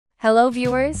Hello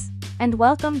viewers, and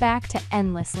welcome back to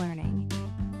Endless Learning.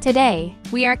 Today,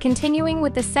 we are continuing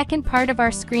with the second part of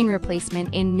our screen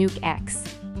replacement in Nuke X.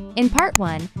 In part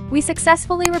 1, we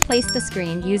successfully replaced the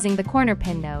screen using the corner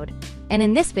pin node, and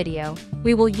in this video,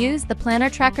 we will use the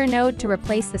Planar Tracker node to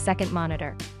replace the second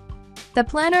monitor. The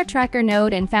Planar Tracker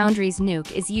node in Foundry's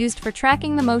Nuke is used for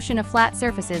tracking the motion of flat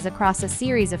surfaces across a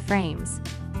series of frames.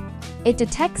 It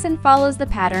detects and follows the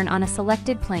pattern on a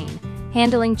selected plane,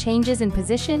 handling changes in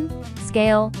position,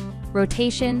 scale,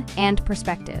 rotation, and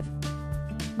perspective.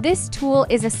 This tool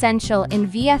is essential in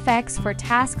VFX for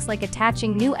tasks like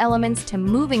attaching new elements to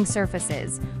moving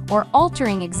surfaces or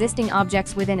altering existing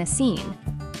objects within a scene.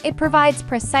 It provides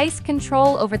precise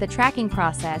control over the tracking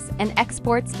process and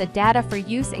exports the data for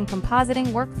use in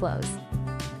compositing workflows.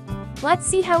 Let's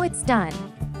see how it's done.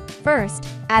 First,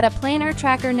 add a Planar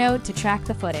Tracker node to track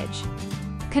the footage.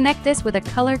 Connect this with a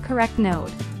color-correct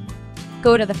node.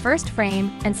 Go to the first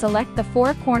frame and select the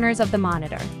 4 corners of the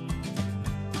monitor.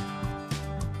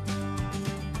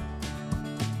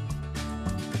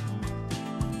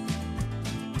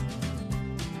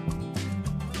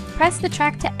 Press the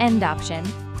Track to End option.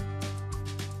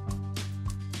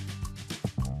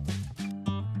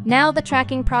 Now the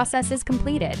tracking process is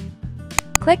completed.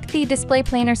 Click the Display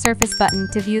Planar Surface button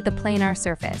to view the planar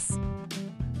surface.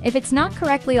 If it's not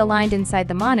correctly aligned inside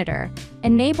the monitor,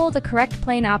 enable the correct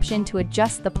plane option to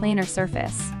adjust the planar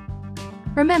surface.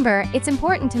 Remember, it's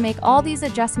important to make all these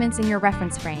adjustments in your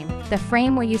reference frame, the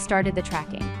frame where you started the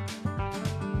tracking.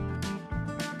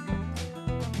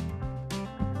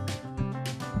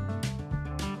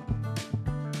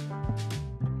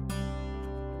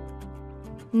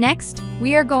 Next,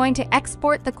 we are going to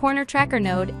export the Corner Tracker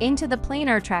node into the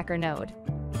Planar Tracker node.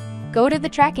 Go to the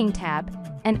Tracking tab,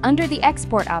 and under the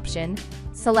Export option,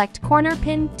 select Corner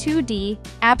Pin 2D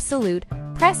Absolute,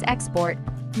 press Export.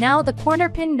 Now the corner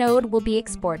pin node will be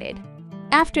exported.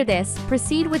 After this,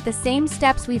 proceed with the same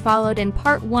steps we followed in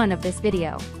part 1 of this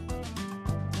video.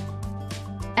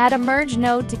 Add a Merge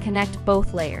node to connect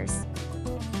both layers.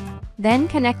 Then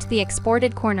connect the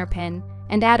exported corner pin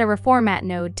and add a Reformat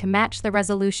node to match the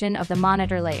resolution of the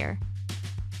monitor layer.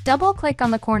 Double-click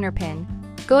on the corner pin,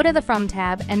 go to the From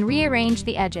tab and rearrange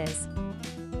the edges.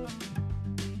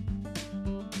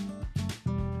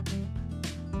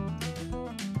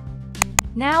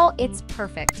 Now it's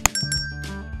perfect.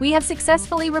 We have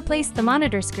successfully replaced the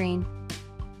monitor screen.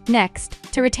 Next,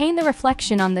 to retain the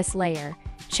reflection on this layer,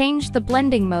 change the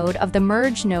blending mode of the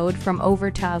Merge node from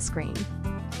Over Tile Screen.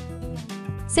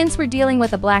 Since we're dealing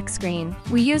with a black screen,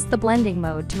 we use the blending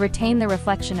mode to retain the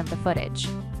reflection of the footage.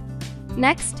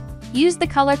 Next, use the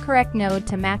Color Correct node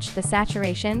to match the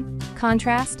saturation,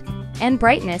 contrast, and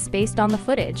brightness based on the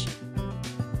footage.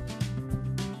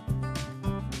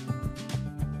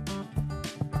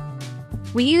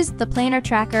 We used the Planar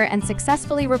Tracker and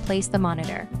successfully replaced the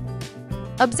monitor.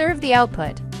 Observe the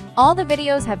output. All the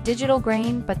videos have digital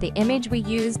grain, but the image we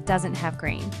used doesn't have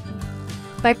grain.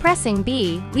 By pressing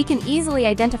B, we can easily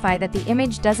identify that the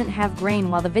image doesn't have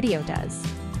grain while the video does.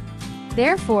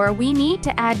 Therefore, we need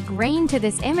to add grain to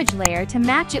this image layer to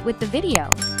match it with the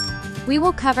video. We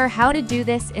will cover how to do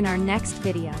this in our next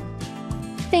video.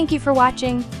 Thank you for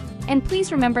watching, and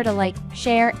please remember to like,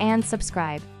 share, and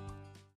subscribe.